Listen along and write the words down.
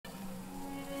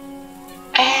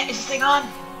Is this thing on?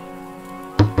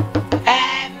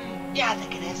 Yeah, I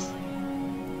think it is.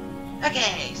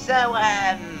 Okay, so,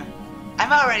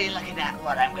 I'm already looking at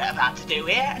what I'm about to do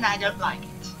here, and I don't like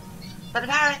it. But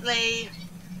apparently...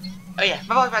 Oh yeah,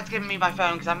 my boyfriend's giving me my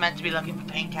phone because I'm meant to be looking for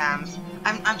paint cans.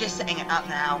 I'm just setting it up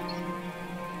now.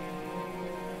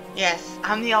 Yes,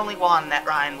 I'm the only one that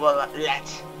Ryan will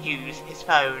let use his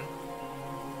phone.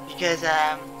 Because,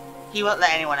 he won't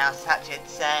let anyone else touch it,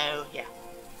 so, yeah.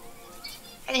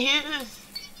 Anywho's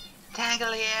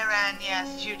Tangle here, and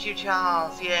yes, choo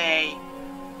Charles, yay.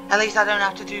 At least I don't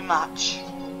have to do much.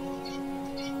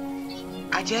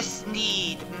 I just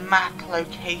need map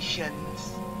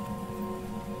locations.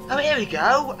 Oh, here we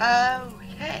go.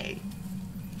 Okay.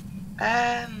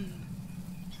 I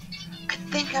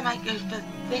think I might go for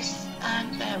this,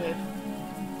 bear with.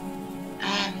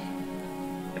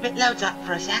 If it loads up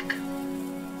for a sec.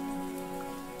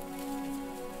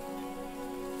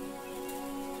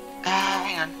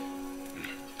 Hang on.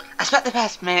 I spent the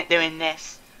past minute doing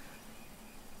this.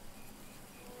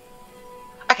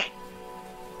 Okay.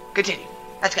 Continue.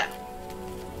 Let's go.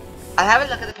 I'll have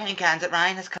a look at the paint cans that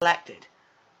Ryan has collected.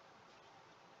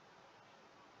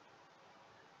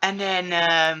 And then,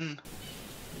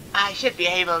 I should be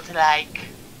able to, like,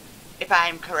 if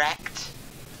I'm correct,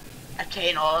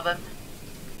 obtain all of them.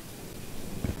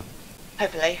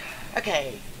 Hopefully.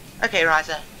 Okay. Okay,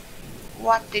 Riser.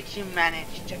 What did you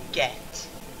manage to get?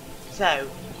 So,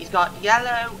 he's got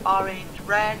yellow, orange,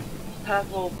 red,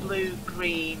 purple, blue,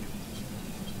 green.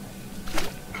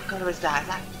 What colour is that? Is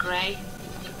that grey?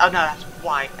 Oh no, that's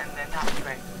white, and then that's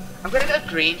grey. I'm gonna go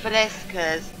green for this,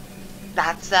 because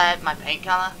that's my paint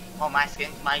colour. Or my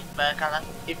skin, my fur colour,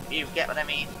 if you get what I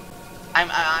mean.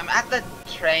 I'm at the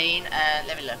train,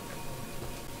 let me look.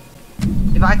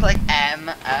 If I click M,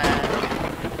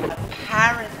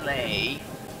 apparently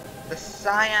the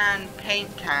cyan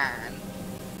paint can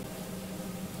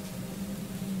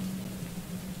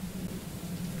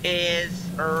is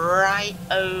right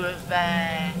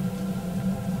over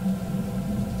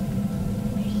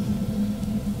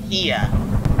here,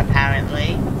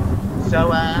 apparently.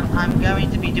 So I'm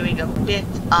going to be doing a bit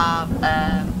of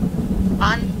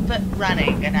on-foot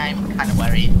running, and I'm kind of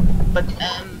worried. But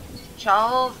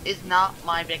Charles is not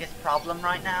my biggest problem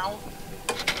right now,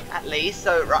 at least.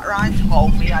 So Ryan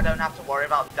told me I don't have to worry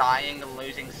about dying and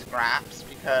losing scraps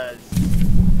because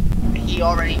he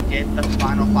already did the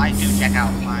final fight. Do check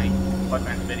out my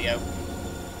boyfriend's video,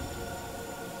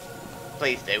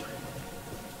 please do.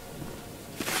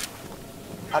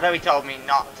 Although he told me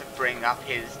not to bring up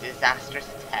his disastrous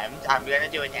attempt, I'm gonna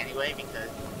do it anyway because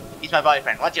he's my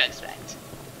boyfriend. What do you expect?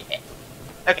 Yeah.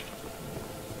 Okay.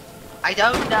 I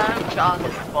don't know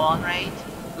Charles' spawn rate.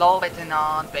 Lol,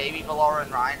 Betanon, Baby, Valora,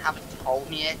 and Ryan haven't told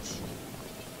me it.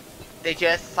 They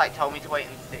just like told me to wait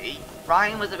and see.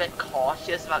 Ryan was a bit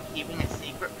cautious about keeping it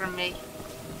secret from me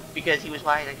because he was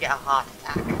worried I'd get a heart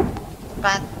attack.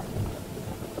 But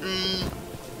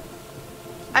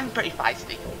I'm pretty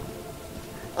feisty.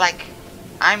 Like,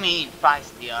 I mean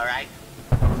feisty, alright?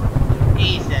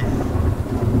 Jesus.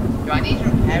 Do I need to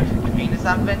repair between or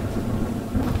something?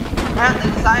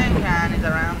 Apparently the cyan can is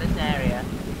around this area.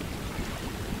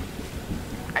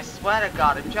 I swear to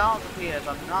God, if Charles appears,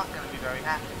 I'm not going to be very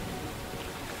happy.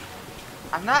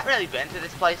 I've not really been to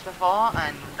this place before,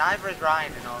 and neither has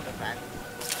Ryan in all defense.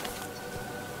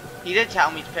 He did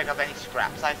tell me to pick up any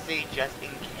scraps I see just in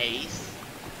case.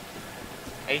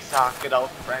 Our good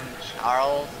old friend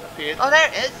Charles appears. Oh, there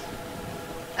it is!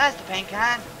 There's the paint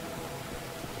can.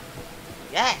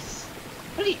 Yes!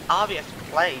 Pretty obvious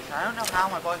place. I don't know how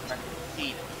my boyfriend can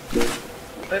see this.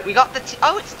 But we got the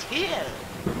oh, it's teal!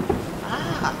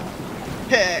 Ah!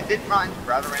 Didn't Ryan's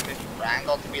brother in this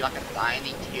Tangle to be like a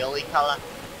shiny tealy colour?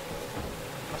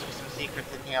 Must be some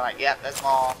secrets in here, like, yep, there's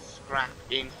more scrap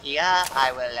in here.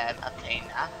 I will obtain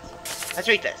that. Let's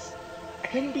read this. I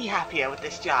couldn't be happier with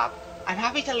this job. I'm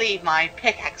happy to leave my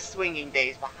pickaxe swinging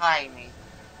days behind me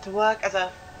to work as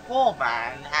a foreman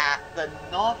at the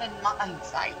Northern Mine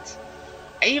site.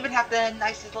 I even have the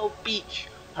nicest little beach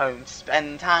home to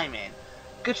spend time in.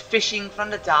 Good fishing from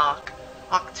the dock.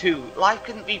 Act 2, life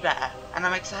couldn't be better, and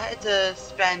I'm excited to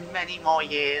spend many more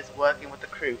years working with the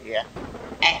crew here.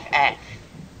 FF.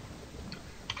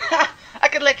 I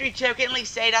could literally jokingly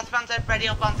say that's Sponsored Freddy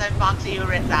or Sponsored Foxy who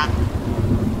wrote that.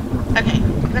 Okay,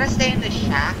 I'm gonna stay in this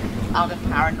shack out of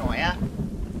paranoia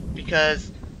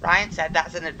because Ryan said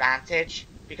that's an advantage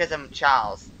because I'm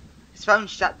Charles. His phone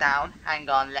shut down. Hang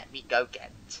on, let me go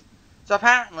get it. So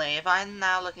apparently, if I'm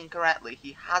now looking correctly,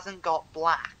 he hasn't got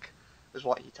black, is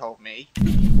what he told me.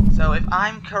 So if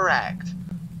I'm correct,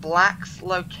 Black's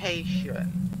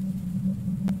location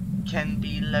can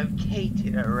be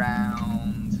located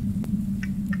around.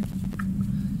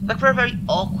 Look for a very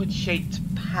awkward shaped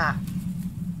path.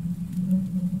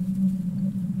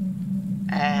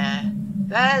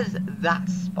 There's that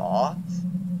spot.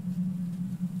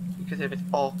 Because of its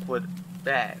awkward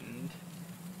bend.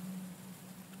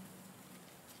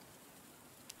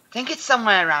 I think it's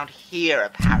somewhere around here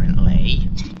apparently.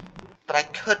 But I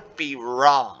could be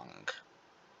wrong.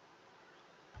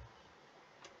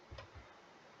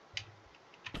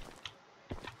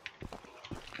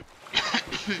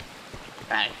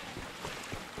 Right.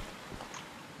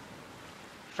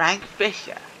 Frank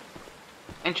Fisher.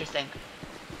 Interesting.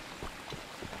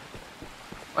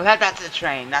 We'll head back to the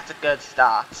train. That's a good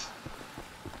start.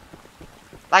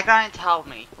 Like Ryan told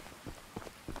me,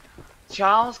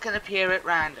 Charles can appear at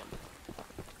random.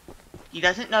 He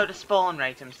doesn't know the spawn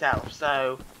rate himself,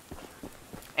 so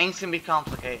things can be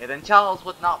complicated. And Charles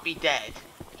would not be dead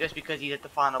just because he did the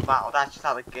final battle. That's just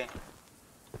how the game.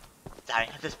 Sorry,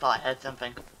 I just thought I heard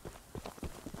something.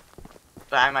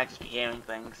 But I might just be hearing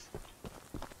things.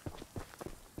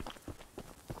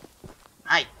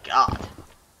 My God.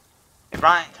 If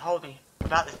Ryan told me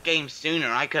about this game sooner,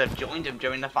 I could have joined him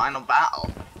during the final battle.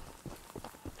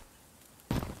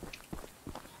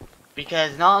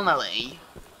 Because normally,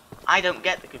 I don't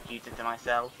get the computer to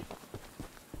myself.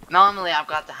 Normally, I've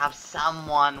got to have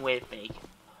someone with me.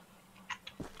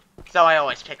 So I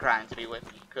always pick Ryan to be with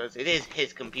me, because it is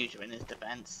his computer in his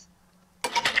defense.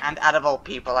 And out of all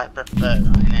people, I prefer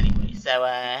Ryan anyway. So,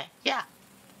 yeah.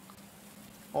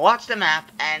 We'll watch the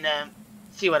map and,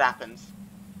 see what happens.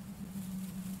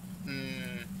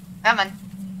 Come on.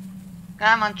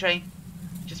 Come on, train.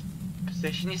 Just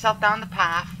position yourself down the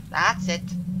path. That's it.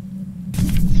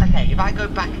 Okay, if I go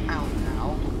back out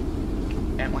now...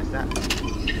 And what's that?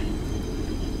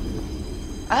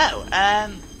 Oh,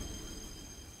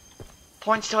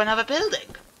 points to another building.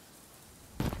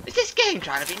 Is this game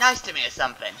trying to be nice to me or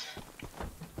something?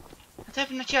 Let's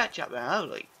open the church up there.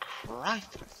 Holy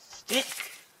Christ, a stick.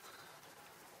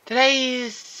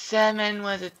 Today's sermon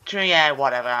was a tree. Yeah,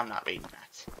 whatever, I'm not reading that.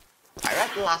 I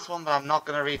read the last one, but I'm not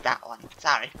going to read that one.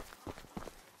 Sorry.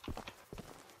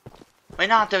 We're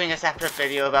not doing a separate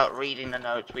video about reading the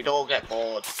notes. We'd all get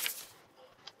bored.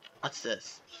 What's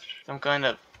this? Some kind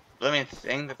of blooming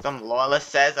thing that some loyalist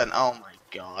says, and oh my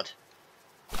God.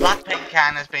 Blackpink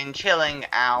Can has been chilling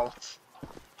out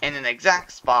in an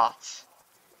exact spot,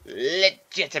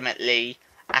 legitimately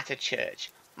at a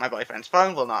church. My boyfriend's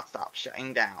phone will not stop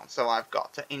shutting down, so I've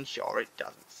got to ensure it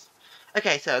doesn't.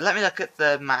 Okay, so let me look at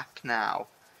the map now.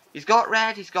 He's got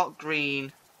red, he's got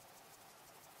green,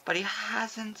 but he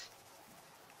hasn't.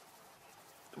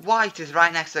 White is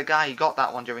right next to the guy who got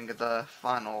that one during the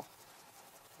final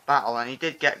battle, and he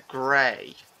did get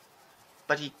grey,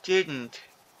 but he didn't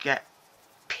get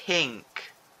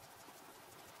pink.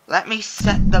 Let me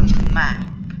set the map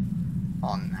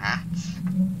on that.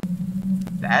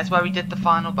 There's where we did the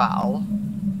final battle.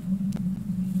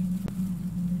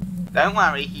 Don't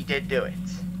worry, he did do it.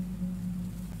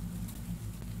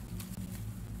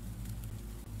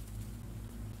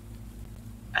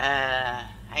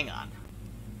 Hang on.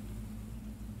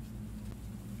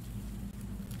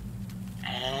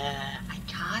 I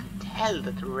can't tell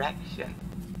the direction.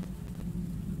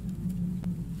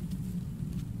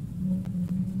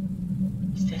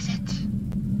 Is this it?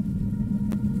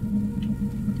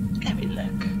 Let me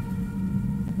look.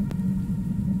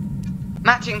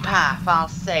 Matching path, I'll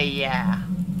say yeah.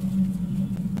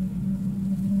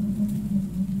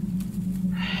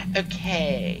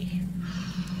 Okay.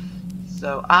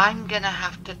 So I'm gonna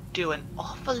have to do an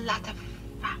awful lot of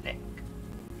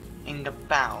thinking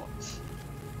about.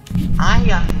 I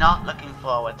am not looking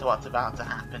forward to what's about to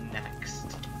happen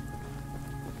next.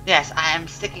 Yes, I am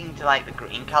sticking to like the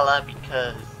green color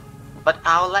because... But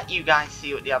I'll let you guys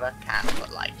see what the other cans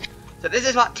look like. So this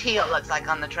is what teal looks like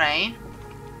on the train.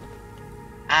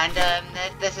 And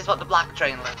this is what the black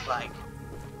train looks like.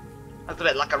 Looks a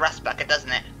bit like a rust bucket,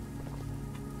 doesn't it?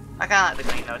 I kinda like the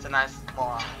green though, it's a nice,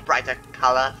 more brighter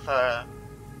colour for a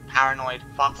paranoid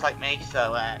fox like me,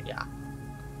 so yeah.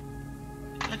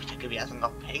 Look at him, he hasn't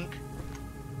got pink.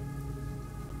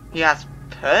 He has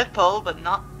purple, but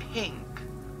not pink.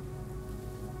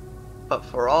 But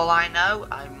for all I know,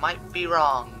 I might be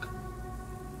wrong.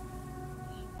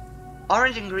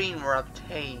 Orange and green were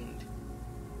obtained.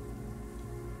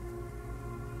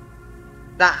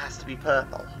 That has to be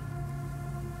purple.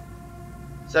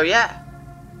 So yeah.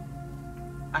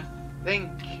 I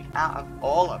think out of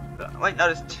all of them... Wait, no,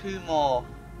 there's two more.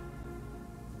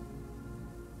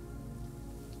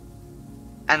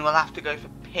 And we'll have to go for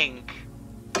pink.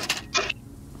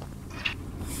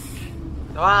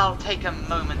 So I'll take a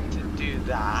moment to do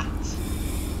that.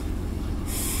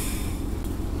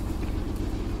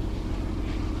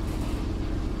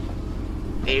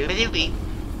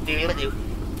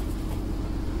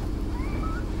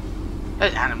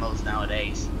 Those animals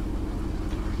nowadays.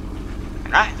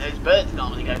 Right, those birds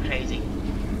normally go crazy.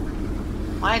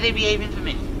 Why are they behaving for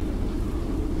me?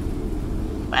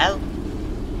 Well.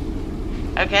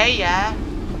 Okay, yeah.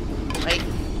 Wait.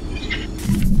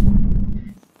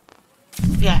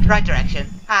 Yeah, right direction.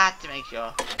 Had to make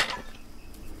sure.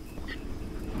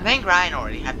 I think Ryan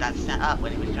already had that set up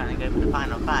when he was trying to go for the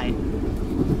final fight.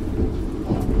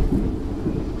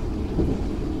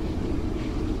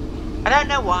 I don't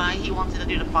know why he wanted to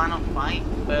do the final fight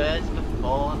first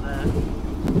before the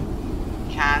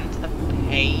cans of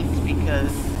paint,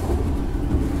 because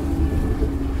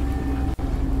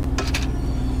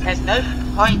there's no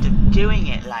point of doing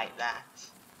it like that.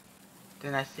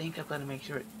 Then I think I've got to make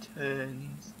sure it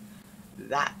turns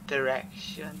that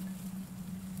direction.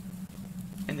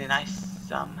 And then I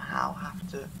somehow have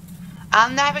to...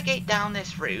 I'll navigate down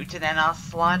this route and then I'll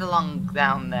slide along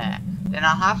down there. Then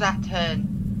I'll have that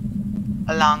turn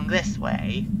along this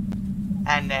way.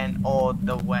 And then all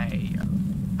the way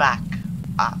back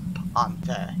up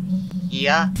onto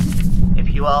here. If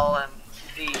you all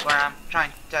see where I'm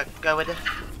trying to go with it.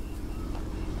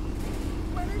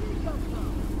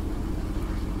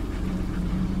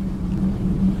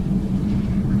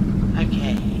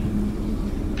 Okay.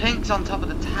 Pink's on top of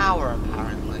the tower,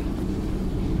 apparently.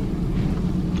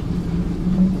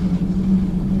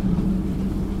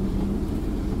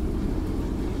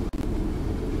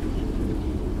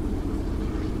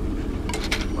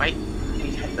 Wait, I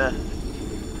need to hit the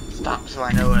stop so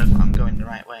I know if I'm going the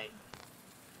right way.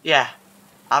 Yeah,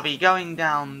 I'll be going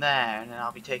down there, and then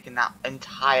I'll be taking that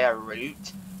entire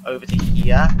route over to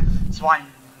here. So I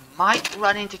might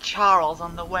run into Charles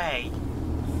on the way.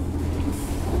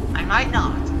 I might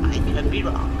not. I could be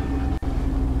wrong.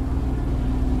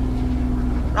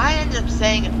 Ryan ended up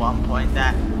saying at one point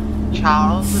that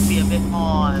Charles would be a bit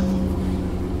more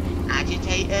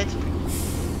agitated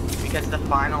because of the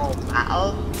final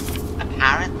battle.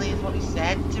 Apparently is what he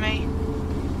said to me.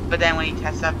 But then when he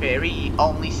tests that theory, he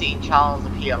only seen Charles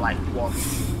appear like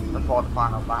once before the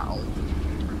final battle.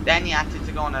 Then he had to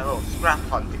go on a little scrap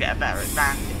hunt to get a better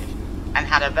advantage. And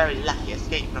had a very lucky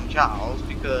escape from Charles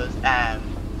because I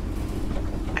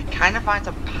kind of found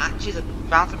some patches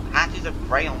of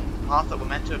grey on parts that were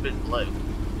meant to have been blue.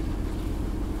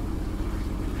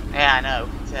 Yeah, I know.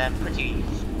 It's pretty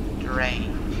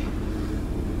strange.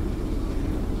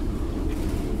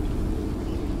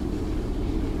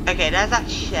 Okay, there's that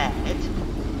shed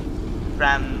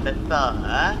from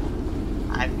before.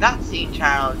 I've not seen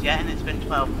Charles yet, and it's been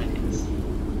 12 minutes.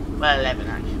 Well, 11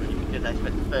 actually, because I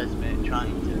spent the first minute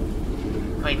trying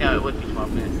to... Wait, no, it would be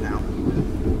 12 minutes now.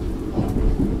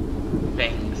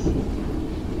 Things.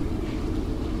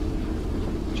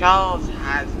 Charles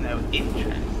has no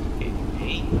interest in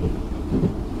me.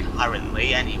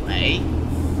 Currently, anyway.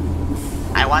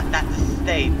 I want that to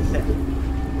stay the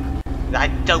same. I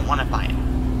don't want to fight him.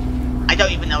 I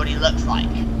don't even know what he looks like.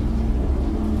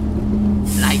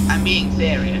 Like, I'm being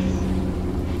serious.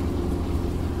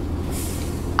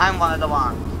 I'm one of the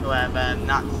ones who have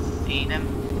not seen him.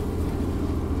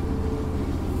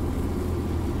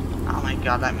 Oh my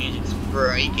god, that music's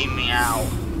freaking me out.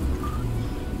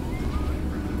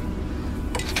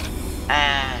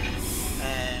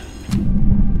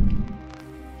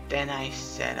 Then I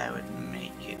said I would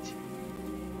make it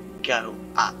go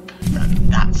up from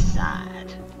that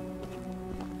side.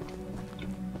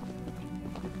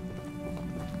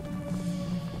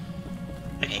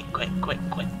 Okay, quick.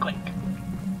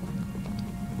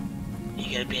 He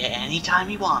can appear anytime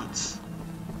he wants.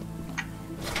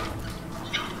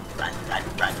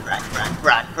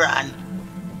 Run.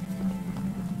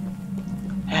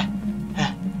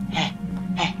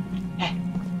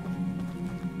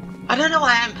 I don't know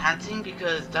why I'm panting,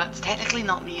 because that's technically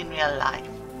not me in real life.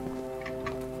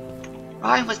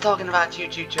 Ryan was talking about Choo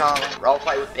Choo Charles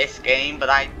roleplay with this game, but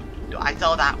I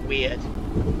saw that weird.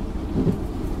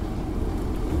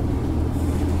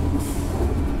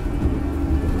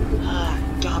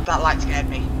 God, that light scared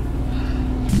me.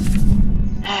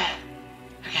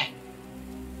 Okay.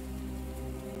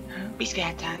 Don't be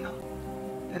scared, Tangle.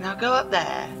 Then I'll go up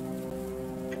there.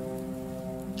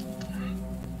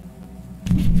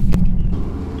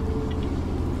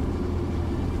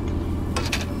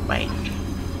 Wait.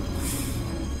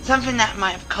 Something that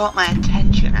might have caught my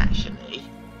attention, actually,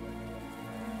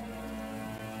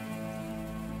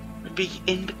 would be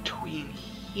in between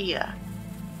here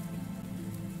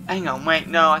Hang on, wait,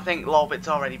 no, I think Lorbit's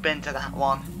already been to that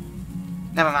one.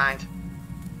 Never mind.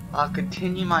 I'll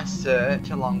continue my search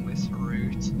along this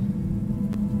route.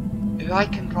 If I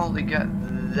can probably get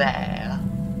there,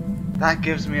 that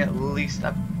gives me at least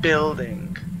a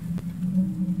building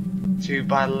to,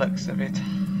 by the looks of it,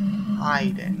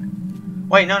 hide in.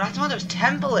 Wait, no, that's one of those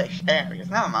temple-ish areas.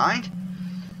 Never mind.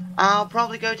 I'll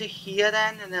probably go to here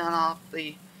then, and then I'll have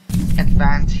the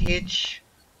advantage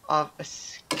of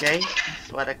escape. I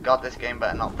swear to God, this game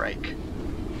better not break.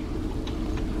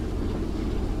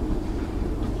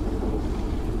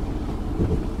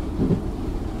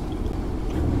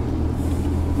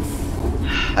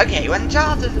 Okay, when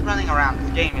Charles is running around,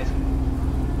 this game is...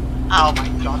 Oh my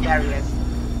God, there he is.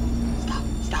 Stop,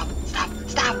 stop, stop,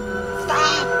 stop,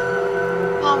 stop!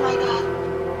 Oh my God.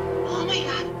 Oh my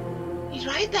God. He's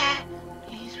right there.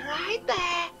 He's right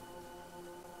there.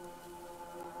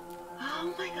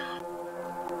 Oh my God.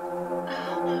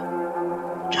 Oh no.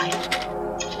 Drive.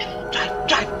 Drive,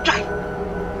 drive, drive.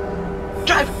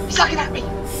 Drive, he's looking at me.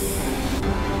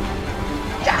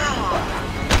 Down.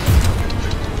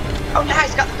 Oh no,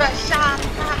 he's got the first shot!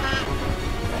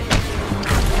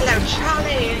 Hello,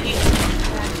 Charlie!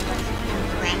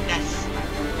 Horrendous.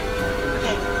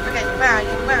 Okay, where are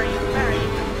you? Where are you? Where are you?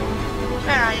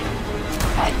 Where are you?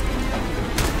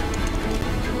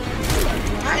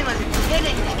 Ryan wasn't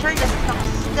kidding! He's trying to stop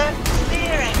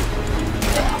steering!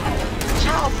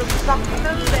 Charles has stopped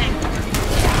moving!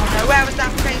 Oh no, where was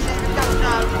that crazy? I don't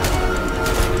know!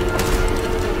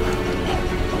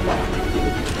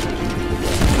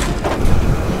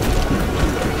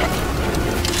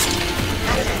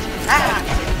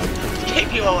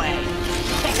 Keep you away.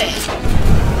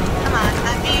 Come on,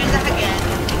 let me use that again.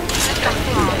 Let's go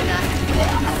longer.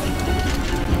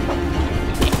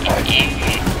 Oh yeah.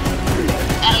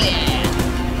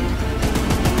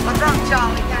 What's wrong,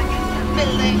 Charlie? Can't get to the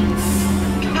building.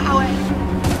 Get away.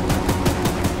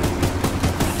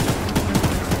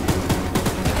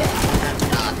 Oh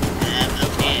God.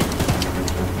 Okay.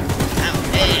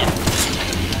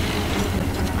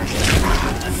 Okay.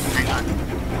 Hang on.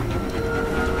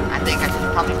 I think I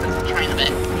should probably put some train a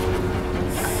bit.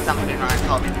 That's something I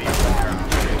told me to be aware of.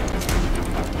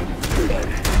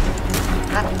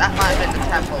 That might have been the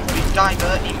temple. He's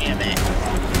diverting me a bit.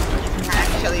 He's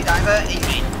actually diverting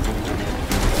me.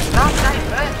 Stop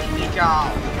diverting me,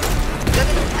 Charles. Look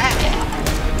at his head.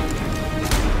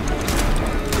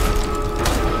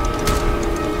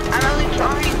 I'm only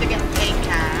trying to get a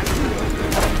can.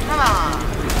 Come on.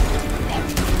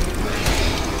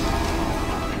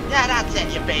 Yeah, that's it,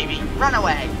 you baby. Run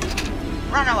away.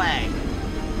 Run away.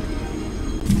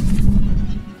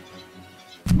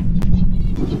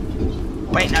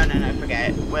 Wait, no,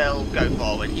 forget it. We'll go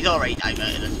forward. He's already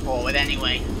diverted us forward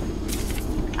anyway.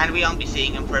 And we won't be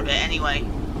seeing him for a bit anyway.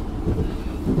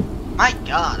 My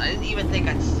God, I didn't even think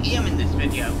I'd see him in this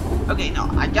video. Okay, no,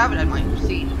 I gathered I might have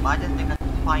seen him, but I didn't think I'd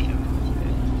fight him.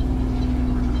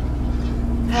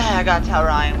 I gotta tell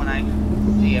Ryan when I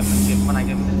see him, when I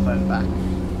give him his phone back.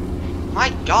 My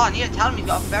God, you're telling me he's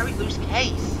got a very loose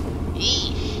case.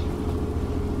 Eesh.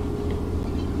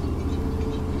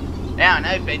 Yeah, I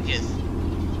know, bitches.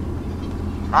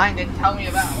 Ryan didn't tell me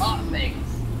about a lot of things.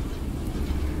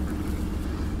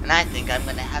 And I think I'm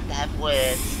gonna have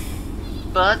words.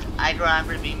 But I'd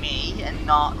rather be me and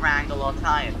not Wrangle or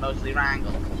Tired, mostly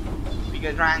Wrangle.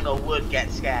 Because Wrangle would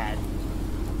get scared.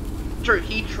 True,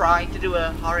 he tried to do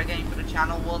a horror game for the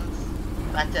channel once,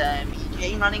 but he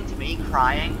came running to me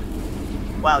crying.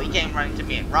 Well, he came running to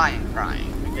me and Ryan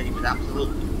crying, because he was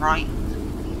absolutely frightened.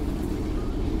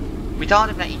 We told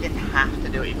him that he didn't have to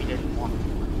do it if he didn't want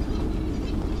to.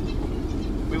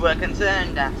 We were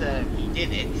concerned that he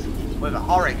did it with a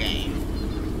horror game,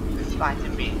 despite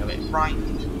him being a bit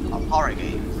frightened of horror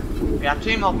games. We have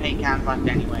 2 more paint cans left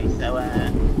anyway, so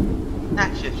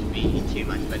that shouldn't be too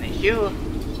much of an issue.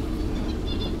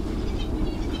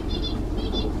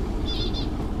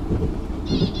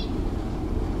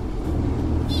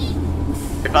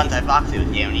 If Buntai Foxy was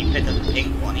here and he picked up the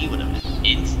pink one, he would have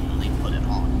instantly put him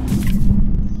on.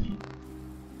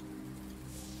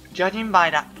 Judging by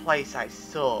that place I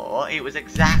saw, it was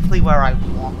exactly where I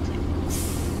wanted.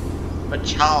 But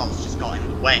Charles just got in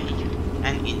the way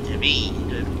and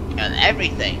intervened and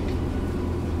everything.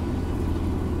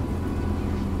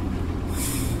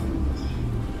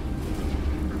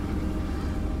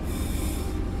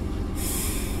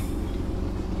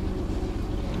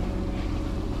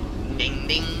 Ding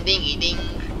ding dingy ding,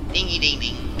 dingy ding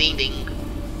ding ding ding.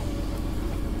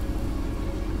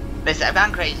 Listen, I've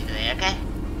gone crazy today, okay?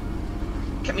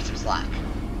 Cut me some slack.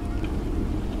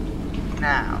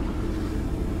 Now,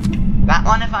 That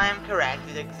one, if I am correct,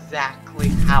 is exactly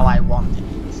how I wanted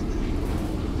it.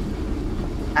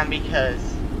 And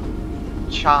because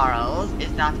Charles is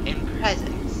not in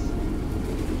presence,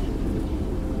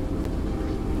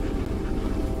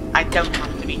 I don't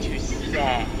have to be too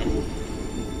scared.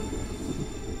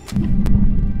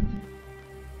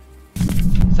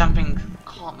 Something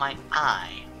caught my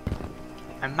eye.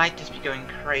 I might just be going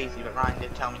crazy, but Ryan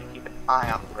did tell me to keep an eye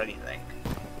out for anything.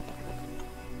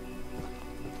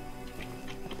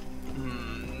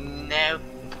 No.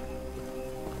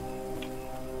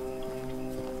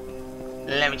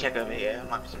 Let me check over here. There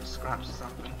might be some scraps or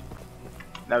something.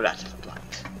 No, that's just a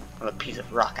plant. Or a piece of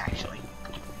rock, actually.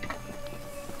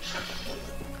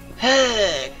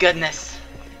 Goodness.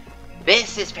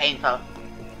 This is painful.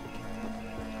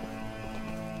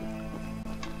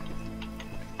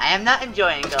 I am not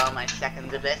enjoying all my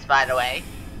seconds of this, by the way.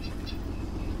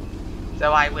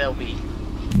 So I will be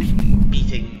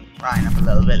beating Ryan up a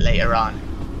little bit later on.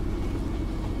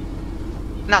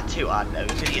 Not too hard though,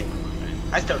 because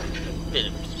I still have a bit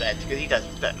of respect, because he does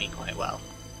respect me quite well.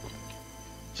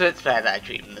 So it's fair that I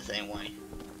treat him the same way.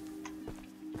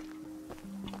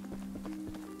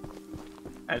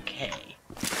 Okay.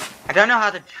 I don't know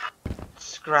how the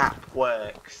scrap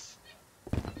works.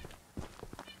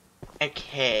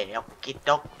 Okay, okie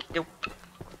dokie.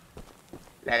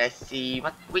 Let us see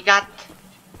what we got.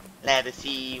 Let us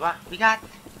see what we got.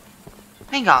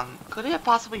 Hang on, could it have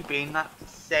possibly been that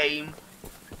same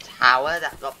tower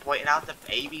that got pointed out to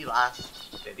Baby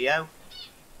last video?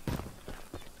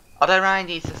 Although Ryan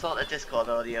needs to sort the Discord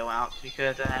audio out,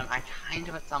 because I kind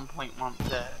of at some point want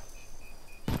to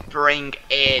bring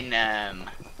in,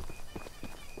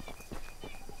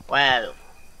 well,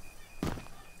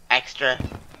 extra,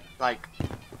 like,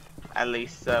 at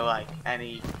least so, like,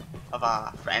 any of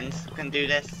our friends can do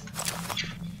this.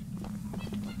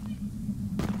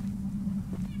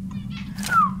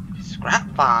 Scrap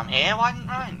farm here, why didn't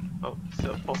Ryan? Oh,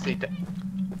 so what's he do?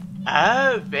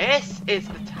 Oh, this is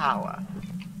the tower.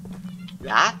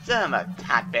 That's, a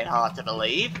tad bit hard to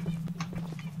believe.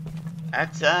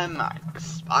 Let's,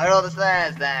 spiral the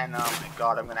stairs then. Oh my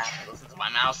god, I'm gonna have to listen to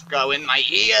my mouse go in my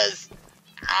ears.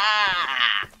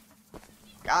 Ah!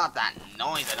 God, that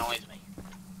noise annoys me.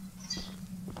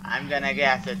 I'm gonna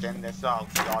guess it's in this, oh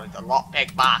god, it's a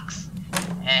lockpick box.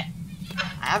 I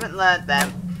haven't learned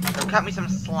them, so cut me some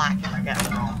slack if I get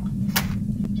them wrong.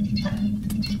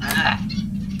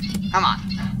 Come on.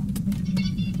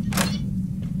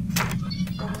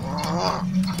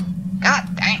 God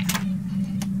damn.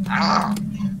 Oh,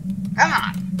 come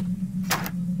on.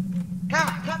 Come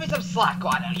on, cut me some slack,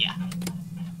 why don't ya?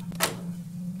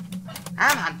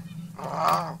 Come on.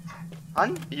 Oh.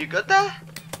 Hun, are you good there?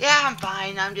 Yeah, I'm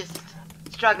fine. I'm just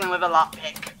struggling with a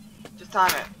lockpick. Just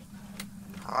time it.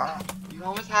 Oh, you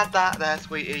almost had that there,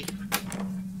 sweetie.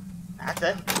 That's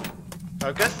it.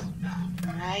 Focus.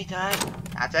 Alright.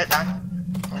 That's it,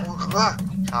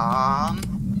 calm.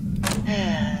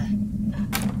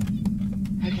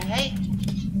 Okay.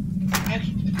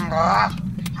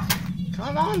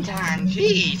 Come on, Dan.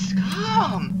 Jeez,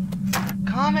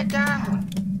 calm it down.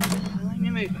 Let me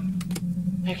move.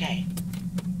 Okay.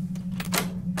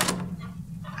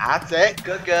 That's it.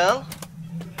 Good girl.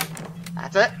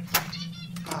 That's it.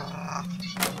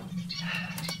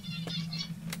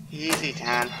 Easy,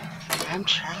 Tan. I'm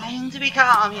trying to be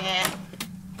calm here.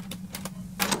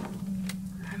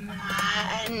 Come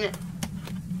on.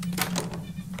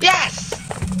 Yes!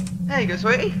 There you go,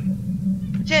 sweetie.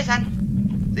 Cheers,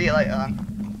 Tan. See you later on.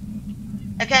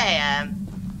 Okay,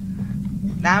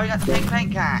 now we got the big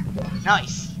paint can.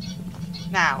 Nice.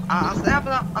 Now, I'll stay up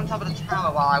on top of the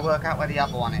tower while I work out where the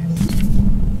other one is.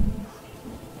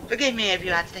 Forgive me if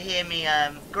you had to hear me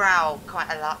growl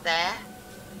quite a lot there.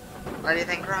 Why do you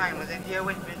think Ryan was in here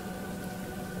with me?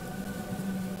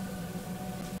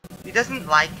 He doesn't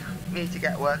like me to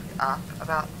get worked up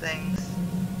about things,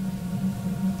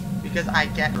 because I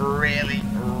get really,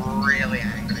 really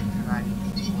angry, and I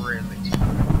really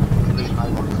lose my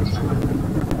voice.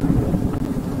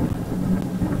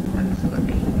 Let's look.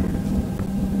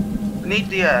 Beneath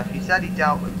the earth, he said he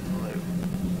dealt with blue.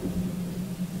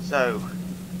 So,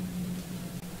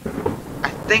 I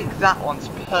think that one's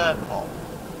purple.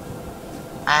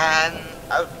 And,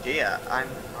 oh dear, I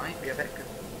might be a bit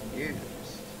confused.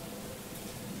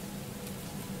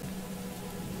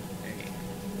 Okay.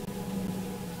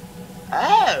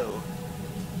 Oh!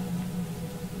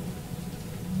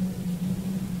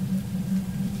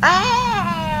 Oh!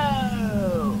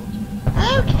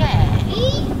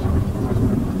 Okay!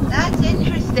 That's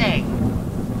interesting!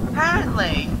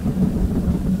 Apparently!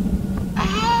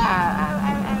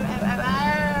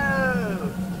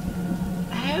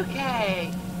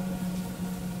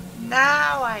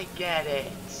 I get it.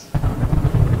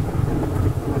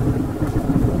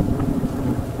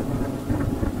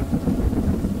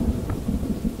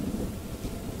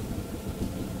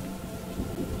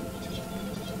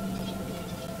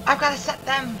 I've got to set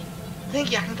them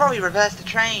thinking I can probably reverse the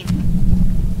train.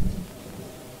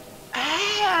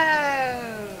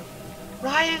 Oh!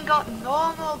 Ryan got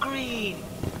normal green.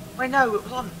 Wait, no, it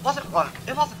wasn't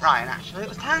Ryan actually, it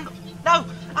was Tangle. No,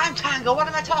 I'm Tangle, what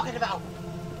am I talking about?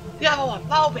 The other one,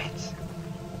 Lobit.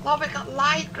 Lobit got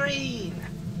light green.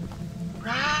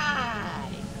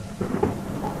 Right.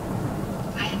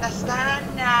 I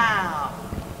understand now.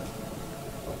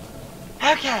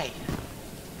 Okay.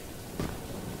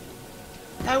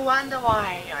 No wonder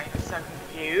why I was so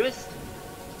confused.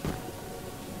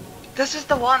 This is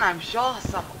the one, I'm sure.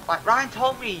 Like Ryan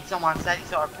told me, someone said he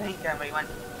saw a pink gun, but he went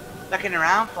looking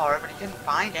around for it, but he didn't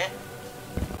find it.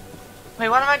 Wait,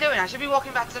 what am I doing? I should be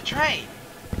walking back to the train.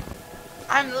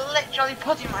 I'm literally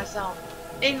putting myself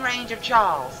in range of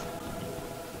Charles.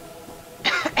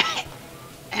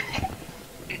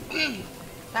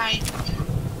 Sorry.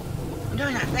 I'm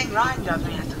doing that thing Ryan does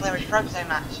when he has to clear his throat so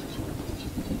much.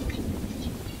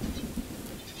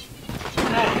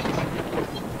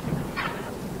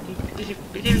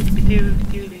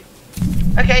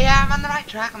 Okay, yeah, I'm on the right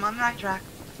track,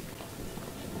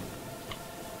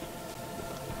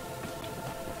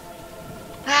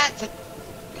 That's it.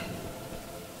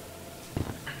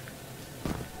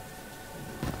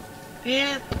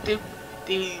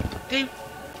 Do.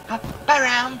 Hop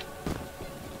around.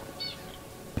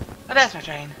 Oh, there's my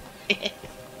train.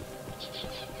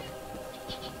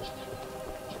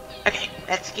 Okay,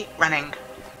 let's keep running.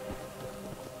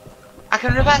 I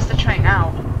can reverse the train now.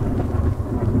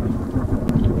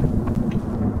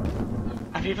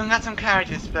 I've even got some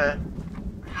carriages for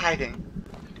hiding.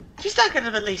 Just that could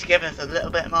have at least given us a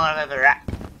little bit more of a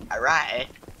variety.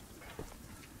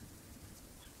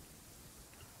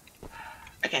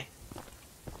 Okay.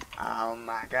 Oh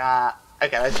my god.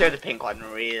 Okay, let's show the pink one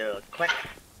real quick.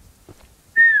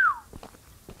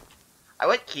 I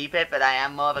would keep it, but I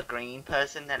am more of a green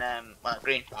person than well, a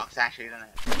green fox actually than a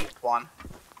pink one.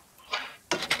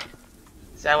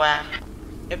 So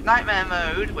if Nightmare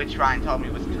Mode, which Ryan told me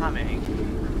was coming,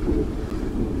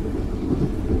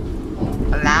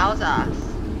 allows us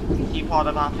to keep hold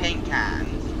of our pink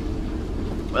cans,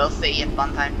 we'll see if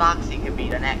Funtime Foxy can be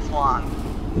the next one.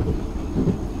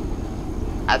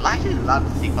 I'd actually love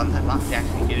to see Funtime Foxy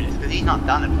actually do this, because he's not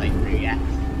done a playthrough yet.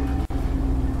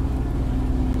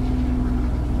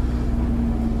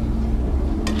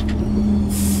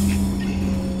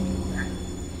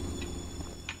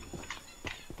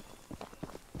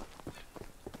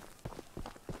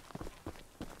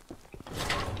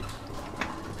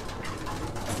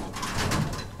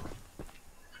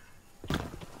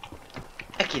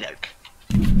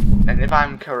 And if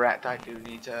I'm correct, I do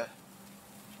need to...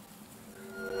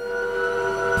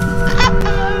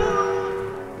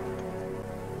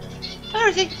 Where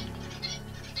is he?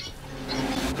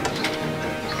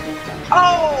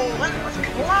 Oh, that was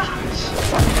clutch!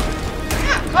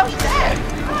 Yeah, oh, he's there!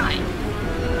 Right.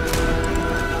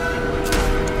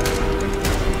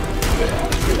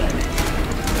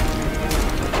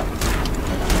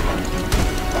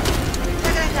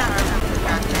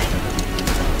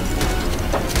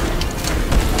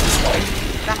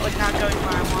 That was not going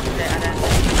where I wanted it, I don't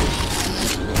think.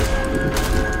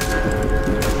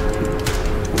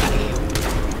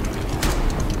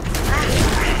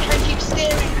 I keep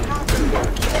steering, I can't keep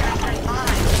it in a straight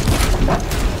line.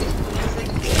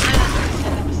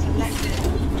 That was selected.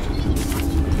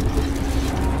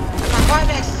 I'm quite a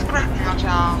bit of scrap now,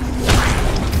 Charles.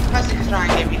 Mostly because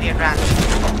Ryan gave me the advantage.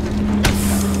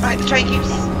 Right, the train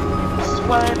keeps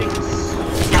swerving,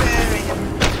 stirring, and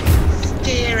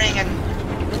steering, and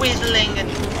whistling and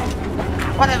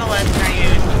whatever words can I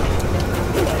use.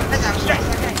 Listen, I'm stressed,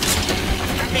 okay?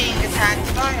 I'm being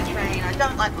attacked by a train I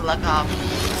don't like the look of.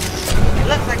 It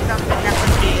looks like something that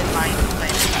would be in my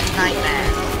nightmare.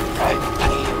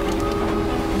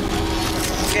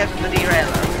 Skip the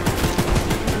derailer.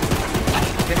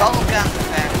 We've all got the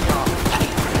fair shot.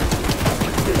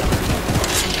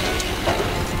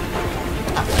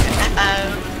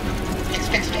 Uh-oh.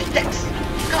 Fix.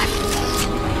 Come on.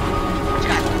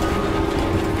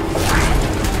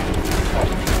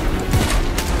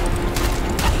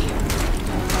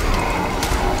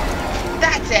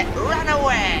 That's it, run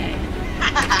away!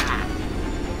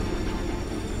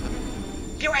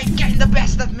 You ain't getting the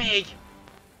best of me!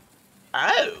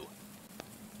 Oh!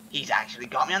 He's actually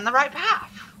got me on the right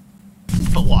path.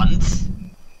 For once.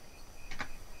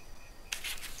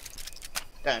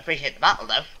 Don't appreciate the battle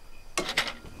though.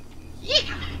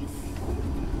 Yeah.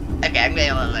 Okay, I'm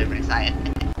getting a little overexcited.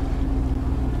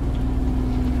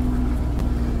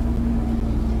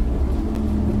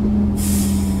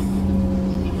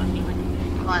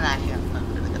 Come on, actually, I'm not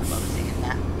really gonna bother singing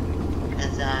that.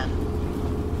 Because,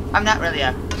 I'm not really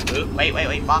a... Ooh,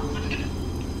 wait, boss.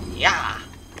 Yeah!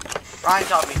 Ryan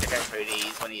told me to go through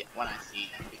these when I see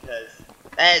them, because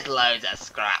there's loads of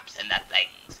scraps in the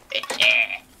things.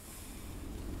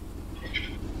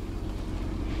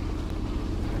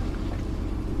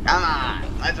 Come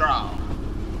on, let's roll.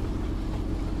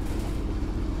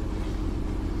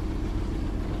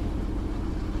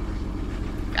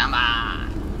 Come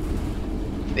on.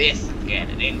 This is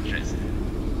getting interesting.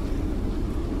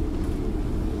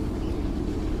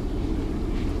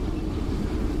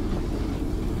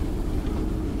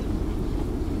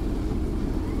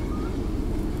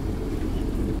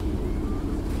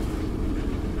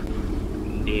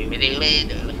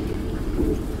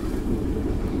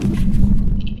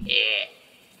 Yeah.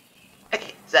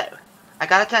 Okay, so I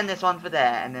gotta turn this one for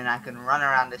there, and then I can run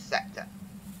around this sector.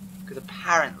 Because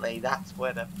apparently that's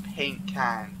where the paint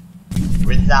can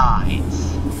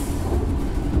resides.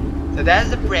 So there's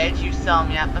the bridge you saw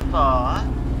me at before.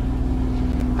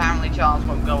 Apparently Charles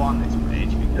won't go on this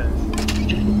bridge because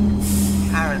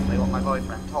apparently what my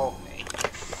boyfriend told me,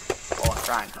 or what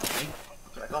Brian told me,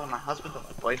 should I call him my husband or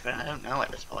my boyfriend? I don't know at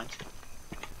this point.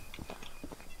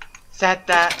 Said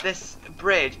that this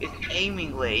bridge is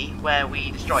aimingly where we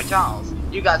destroy Charles.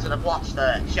 You guys would have watched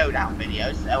the showdown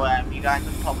videos, so you guys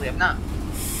would probably have known.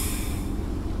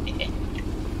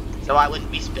 So I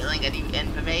wouldn't be spilling any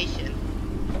information.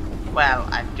 Well,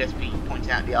 I'd just be pointing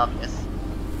out the obvious.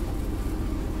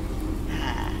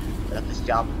 Love this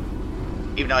job.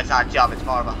 Even though it's not a job, it's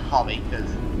more of a hobby, because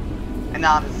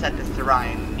Anand has said this to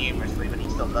Ryan numerously, but he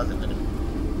still does it with him.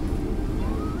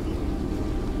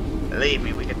 Believe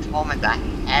me, we could torment the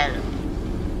hell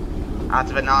out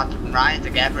of Anand and Ryan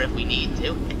together if we need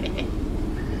to.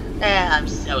 I'm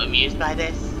so amused by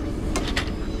this.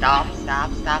 Stop.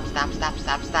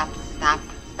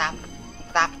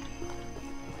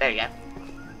 There you go.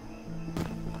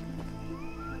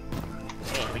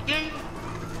 There we go.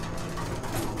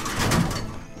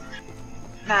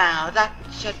 Now that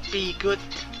should be good.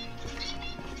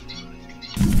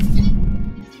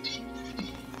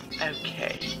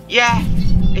 Okay. Yeah,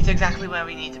 it's exactly where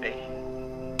we need to be.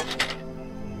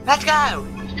 Let's go!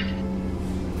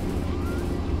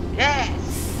 Yes!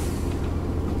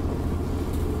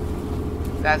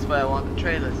 That's where I want the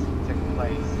trailers taking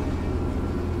place.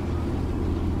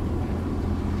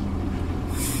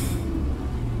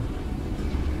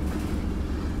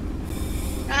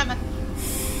 Come on.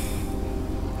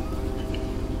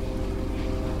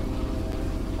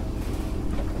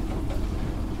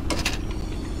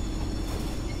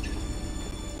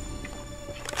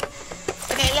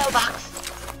 Okay, little box.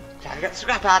 Try to get the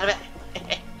scrap out of it.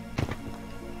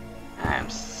 I'm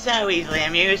so easily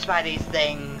amused by these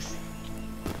things.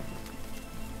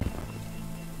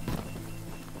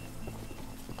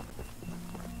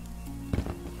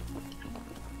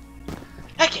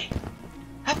 Okay,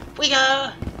 up we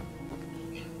go.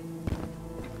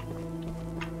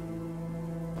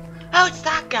 Oh, it's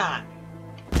that guy.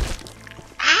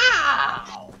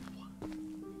 Ow!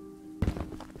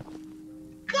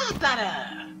 Got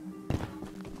better.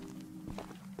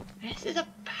 This is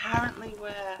apparently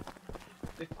where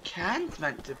the can's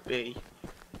meant to be.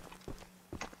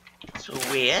 So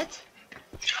weird.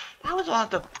 That was one of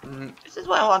the. This is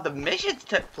where one of the missions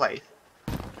took place.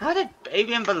 How did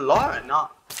Baby and Ballora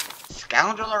not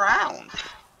scoundrel around?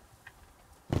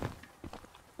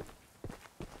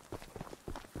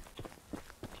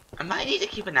 I might need to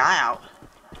keep an eye out.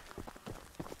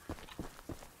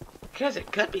 Because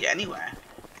it could be anywhere.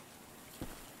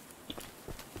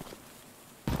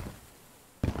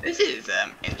 This is,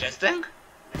 interesting.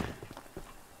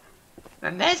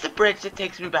 And there's the bridge that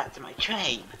takes me back to my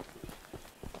train.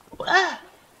 What?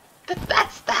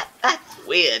 That's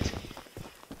weird.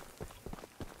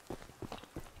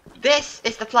 This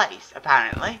is the place,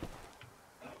 apparently.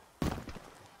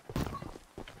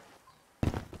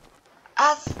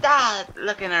 I'll start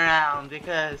looking around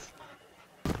because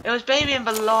it was Baby and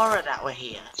Ballora that were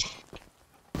here.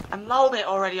 And Lolbit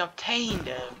already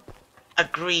obtained a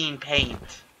green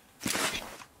paint.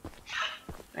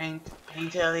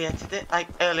 Paint earlier today, like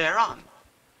earlier on.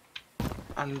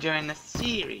 During the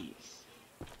series.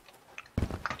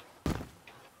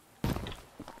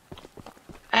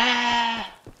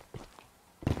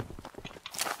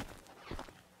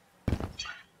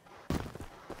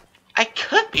 I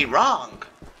could be wrong.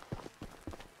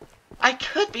 I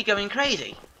could be going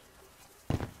crazy.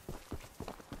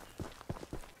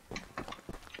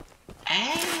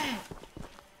 Eh.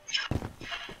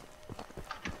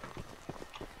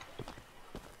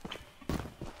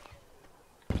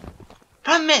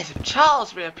 Problem is, if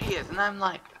Charles reappears and I'm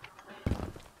like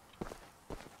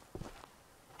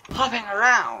hopping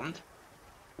around.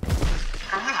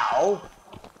 Ow.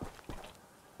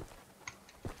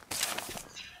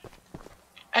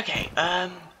 Okay,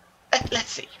 let's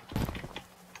see.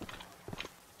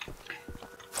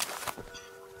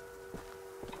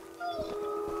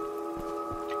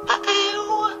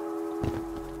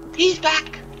 Uh-oh! He's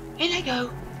back! In I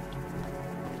go.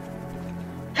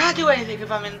 Can't do anything if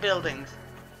I'm in buildings.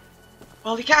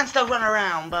 Well, he can still run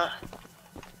around, but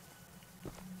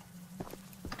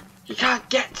he can't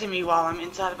get to me while I'm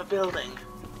inside of a building.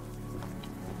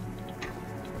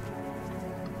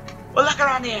 We'll look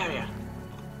around the area.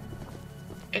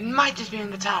 It might just be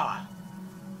in the tower.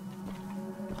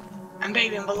 And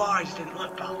Baby and Ballari just didn't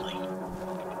look properly.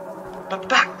 But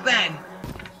back then,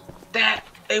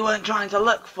 they weren't trying to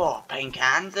look for paint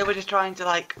cans. They were just trying to,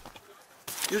 like,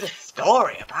 do the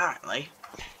story, apparently.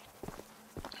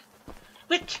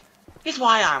 Which is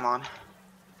why I'm on.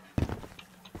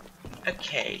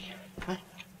 Okay. Huh?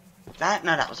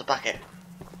 No, that was a bucket.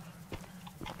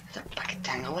 It's a bucket,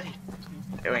 Tangle. What are you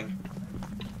doing?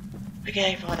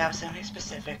 Okay, I thought that was something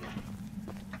specific.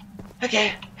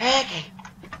 Okay.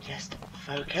 Just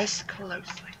focus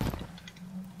closely.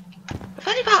 The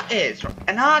funny part is,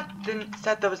 and I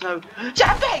said there was no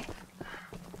jumping!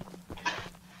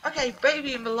 Okay,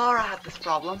 Baby and Ballari had this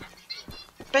problem.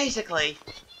 Basically,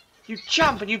 you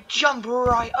jump and you jump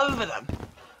right over them.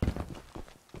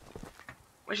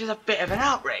 Which is a bit of an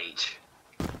outrage.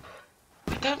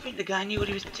 I don't think the guy knew what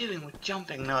he was doing with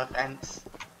jumping, no offense.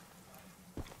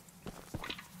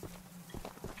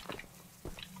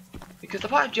 Because the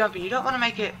point of jumping, you don't want to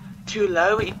make it too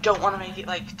low, but you don't want to make it,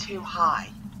 like, too high.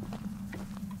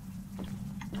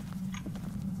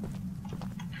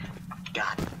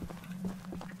 God.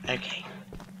 Okay.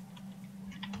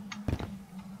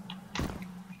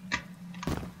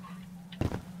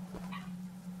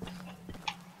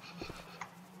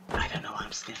 I don't know why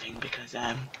I'm sniffing, because,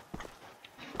 out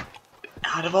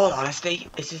of all honesty,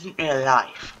 this isn't real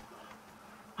life.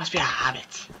 Must be a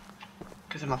habit.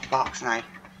 Because I'm a fox and I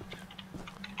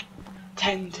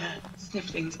tend to sniff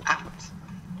things out.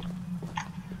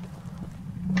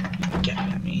 Get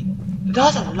what I mean? The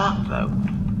door's unlocked though.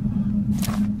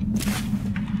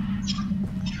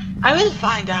 I will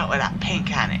find out where that paint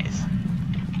can is.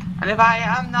 And if I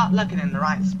am not looking in the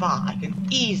right spot, I can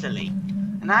easily,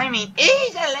 and I mean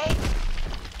easily,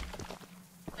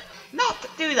 not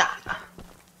do that.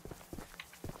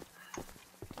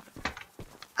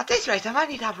 At this rate, I might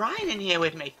need to have Ryan in here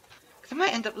with me. Because I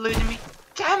might end up losing my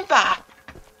temper.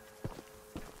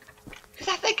 Because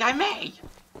I think I may.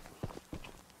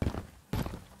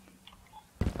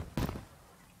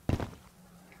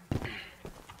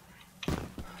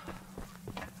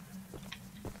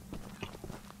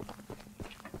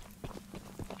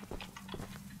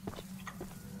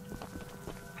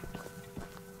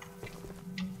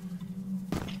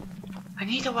 I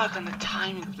need to work on the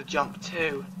timing of the jump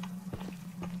too.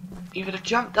 Either the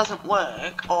jump doesn't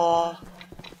work, or...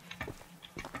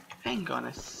 Hang on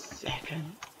a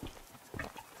second.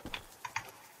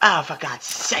 Oh, for God's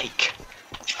sake!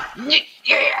 Line,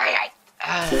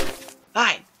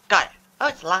 got it. Oh,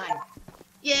 it's line.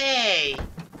 Yay!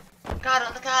 Got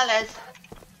all the colours.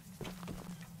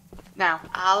 Now,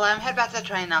 I'll head back to the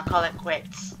train and I'll call it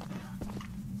quits.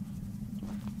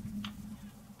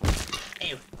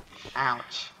 Ew.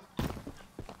 Ouch.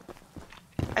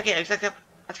 Okay, let's go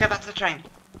back to the train.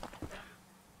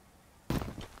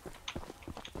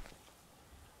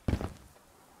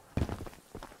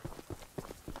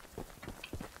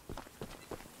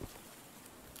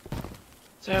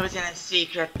 So it was in a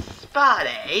secret spot,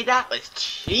 eh? That was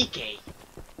cheeky.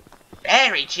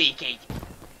 Very cheeky.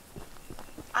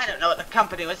 I don't know what the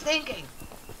company was thinking.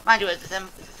 Mind you, it's a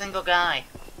single guy.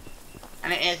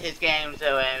 And it is his game,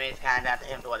 so it's kind of down to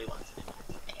him for what he wants.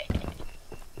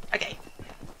 Okay.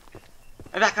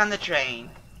 We're back on the train.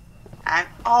 And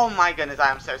oh my goodness,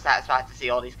 I am so satisfied to see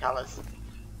all these colours.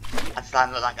 That's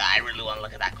starting to look like I really want to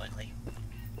look at that quickly.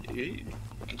 Ooh,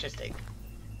 interesting.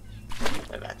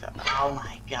 Oh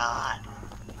my god.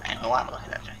 I don't know why I'm looking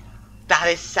at that train. That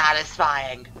is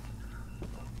satisfying.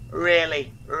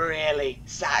 Really, really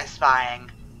satisfying.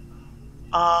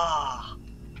 Oh.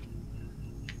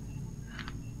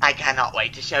 I cannot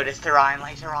wait to show this to Ryan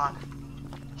later on.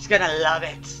 He's gonna love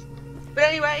it. But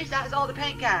anyways, that is all the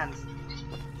paint cans.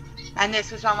 And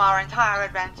this was from our entire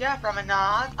adventure, from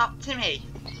Anard up to me.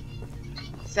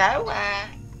 So,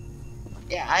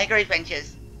 yeah, I agree,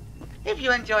 Finches. If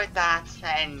you enjoyed that,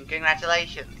 then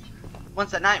congratulations.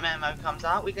 Once the Nightmare mode comes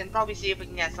out, we can probably see if we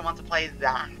can get someone to play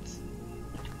that.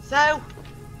 So,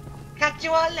 catch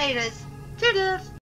you all later. Toodles!